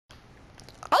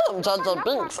I am Judge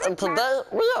Binks, and today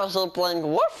we are here playing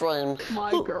Warframe.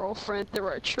 My girlfriend threw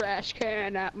a trash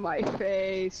can at my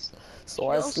face. So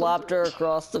I slapped her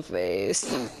across the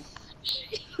face.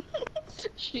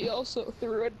 She also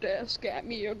threw a desk at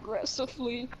me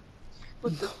aggressively.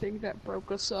 But the thing that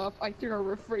broke us up, I threw a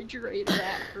refrigerator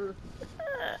at her.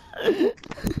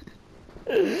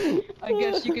 I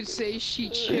guess you could say she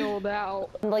chilled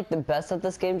out. I'm like the best at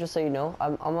this game, just so you know.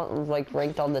 I'm like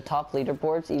ranked on the top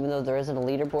leaderboards, even though there isn't a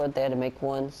leaderboard. They had to make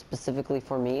one specifically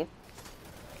for me.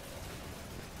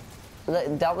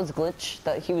 That was glitch.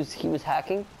 That he was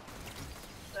hacking.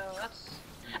 So that's.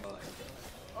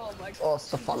 Oh my god. Oh,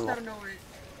 it's the fun one.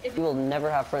 You will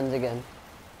never have friends again. Okay.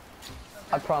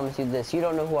 I promise you this. You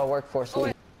don't know who I work for, so.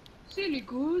 Oh, silly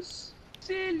goose.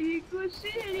 Silly goose,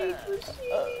 silly goose,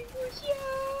 silly goose, yeah.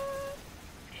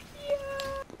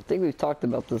 I think we've talked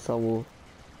about this, Hubble.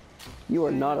 You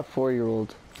are not a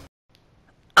 4-year-old.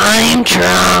 I'm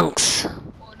Trunks!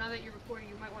 Well, now that you're recording,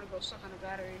 you might want to go suck on a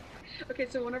battery. Okay,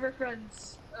 so one of our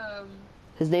friends,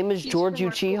 his name is George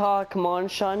Uchiha. Come on,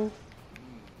 Shun.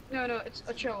 No, it's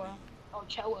Ochoa.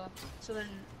 Ochoa. So then...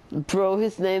 Bro,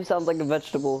 his name sounds like a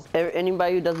vegetable.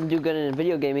 Anybody who doesn't do good in a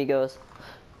video game, he goes,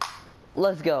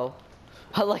 let's go.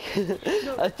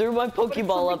 I threw my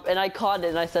Pokeball up and I caught it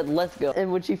and I said, let's go.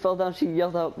 And when she fell down, she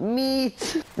yelled out,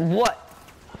 meat! What?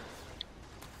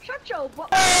 Shut your butt!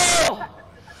 I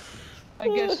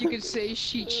guess you could say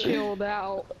she chilled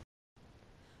out.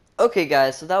 Okay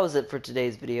guys, so that was it for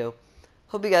today's video.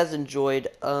 Hope you guys enjoyed.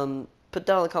 Put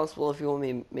down in the comments below if you want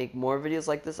me to make more videos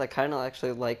like this. I kind of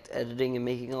actually liked editing and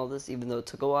making all this, even though it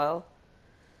took a while.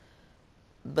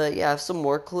 But yeah, I have some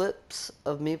more clips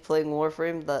of me playing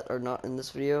Warframe that are not in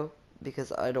this video,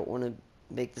 because I don't want to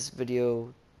make this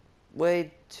video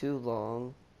way too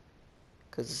long,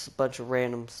 because it's a bunch of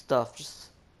random stuff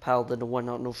just piled into one. I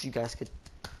don't know if you guys could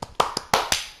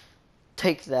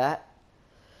take that.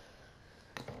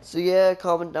 So yeah,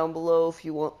 comment down below if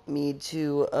you want me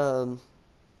to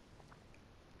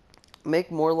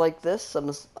make more like this.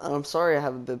 I'm sorry I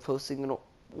haven't been posting in a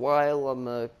while. I'm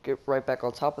gonna get right back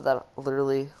on top of that.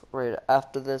 Literally right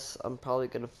after this, I'm probably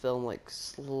gonna film like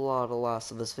a lot of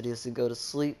Last of Us videos to go to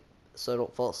sleep, so I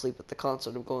don't fall asleep at the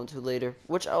concert I'm going to later,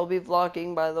 which I'll be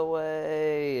vlogging, by the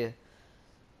way.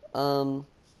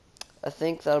 I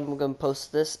think that I'm gonna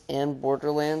post this and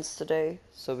Borderlands today,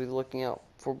 so be looking out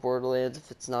for Borderlands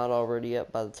if it's not already up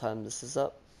by the time this is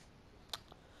up.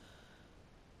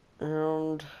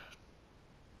 And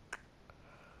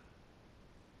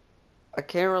I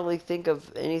can't really think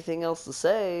of anything else to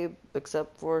say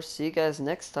except for see you guys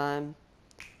next time.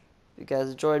 If you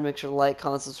guys enjoyed, make sure to like,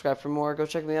 comment, subscribe for more. Go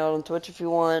check me out on Twitch if you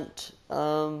want.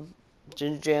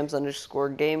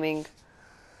 GingerJams_gaming.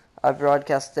 I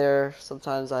broadcast there.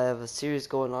 Sometimes I have a series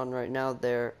going on right now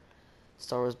there.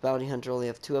 Star Wars Bounty Hunter, only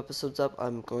have 2 episodes up.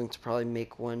 I'm going to probably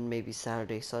make one maybe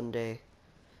Saturday, Sunday.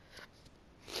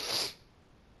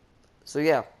 So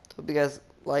yeah, hope you guys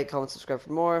like, comment, subscribe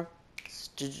for more.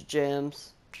 Ginger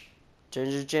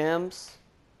Jams.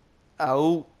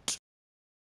 Out.